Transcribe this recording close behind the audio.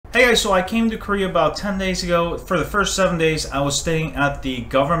Hey guys, so I came to Korea about 10 days ago. For the first 7 days, I was staying at the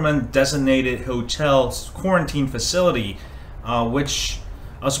government-designated hotel quarantine facility, which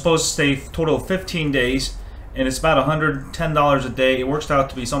I was supposed to stay a total of 15 days, and it's about $110 a day. It works out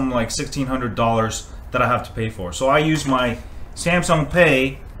to be something like $1,600 that I have to pay for. So I use my Samsung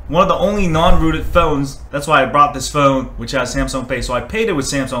Pay, one of the only non-rooted phones. That's why I brought this phone, which has Samsung Pay. So I paid it with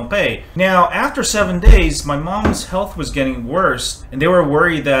Samsung Pay. Now, after 7 days, my mom's health was getting worse, and they were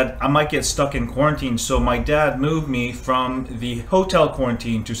worried that I might get stuck in quarantine. So my dad moved me from the hotel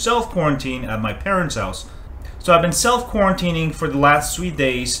quarantine to self-quarantine at my parents' house. So I've been self-quarantining for the last 3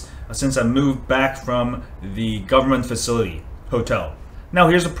 days since I moved back from the government facility hotel. Now,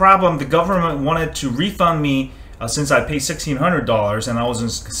 here's the problem. The government wanted to refund me since I paid $1,600 and I wasn't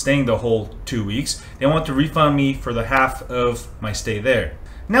staying the whole 2 weeks. They want to refund me for the half of my stay there.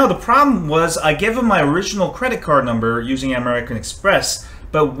 Now the problem was I gave them my original credit card number using American Express,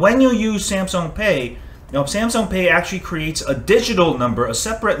 but when you use Samsung Pay, Samsung Pay actually creates a digital number, a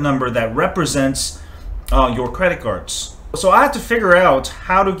separate number that represents your credit cards. So I had to figure out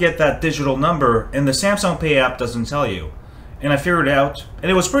how to get that digital number, and the Samsung Pay app doesn't tell you. And I figured it out,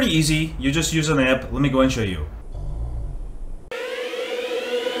 and it was pretty easy. You just use an app. Let me go and show you.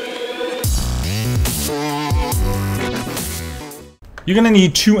 You're gonna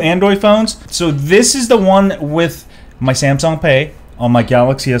need 2 Android phones. So this is the one with my Samsung Pay on my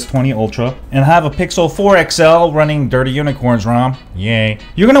Galaxy S20 Ultra, and I have a Pixel 4 XL running Dirty Unicorns ROM. Yay.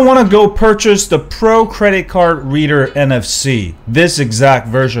 You're gonna wanna go purchase the Pro Credit Card Reader NFC, this exact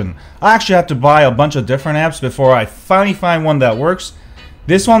version. I actually have to buy a bunch of different apps before I finally find one that works.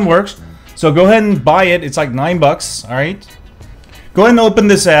 This one works, so go ahead and buy it. It's like $9, all right? Go ahead and open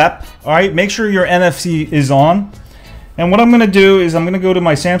this app, all right? Make sure your NFC is on. And what I'm going to do is I'm going to go to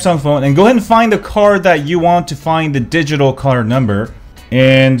my Samsung phone and go ahead and find the card that you want to find the digital card number.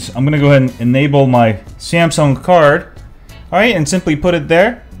 And I'm going to go ahead and enable my Samsung card. Alright, and simply put it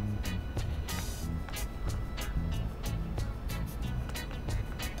there.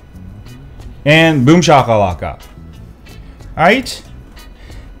 And boom shakalaka. Alright.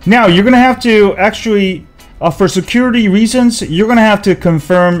 Now you're going to have to actually, for security reasons, you're going to have to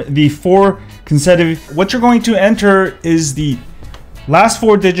confirm the 4 consecutive. What you're going to enter is the last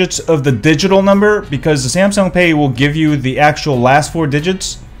 4 digits of the digital number, because the Samsung Pay will give you the actual last 4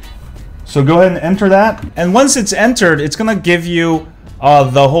 digits. So go ahead and enter that. And once it's entered, it's going to give you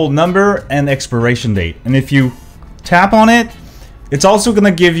the whole number and expiration date. And if you tap on it, it's also going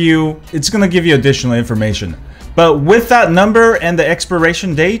to give you, additional information. But with that number and the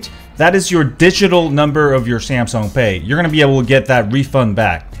expiration date, that is your digital number of your Samsung Pay. You're going to be able to get that refund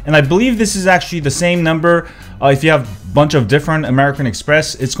back. And I believe this is actually the same number. If you have a bunch of different American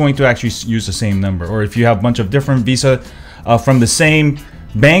Express, it's going to actually use the same number. Or if you have a bunch of different Visa from the same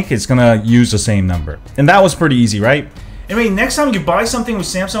bank, it's going to use the same number. And that was pretty easy, right? Anyway, next time you buy something with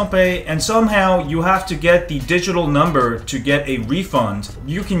Samsung Pay and somehow you have to get the digital number to get a refund,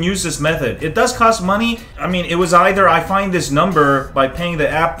 you can use this method. It does cost money. I mean, it was either I find this number by paying the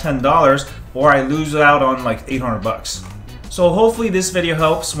app $10 or I lose out on like 800 bucks. So hopefully this video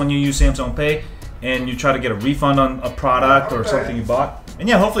helps when you use Samsung Pay and you try to get a refund on a product or something you bought. And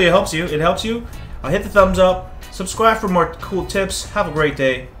yeah, hopefully it helps you. Hit the thumbs up, subscribe for more cool tips. Have a great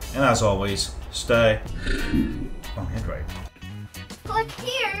day, and as always, stay on Android.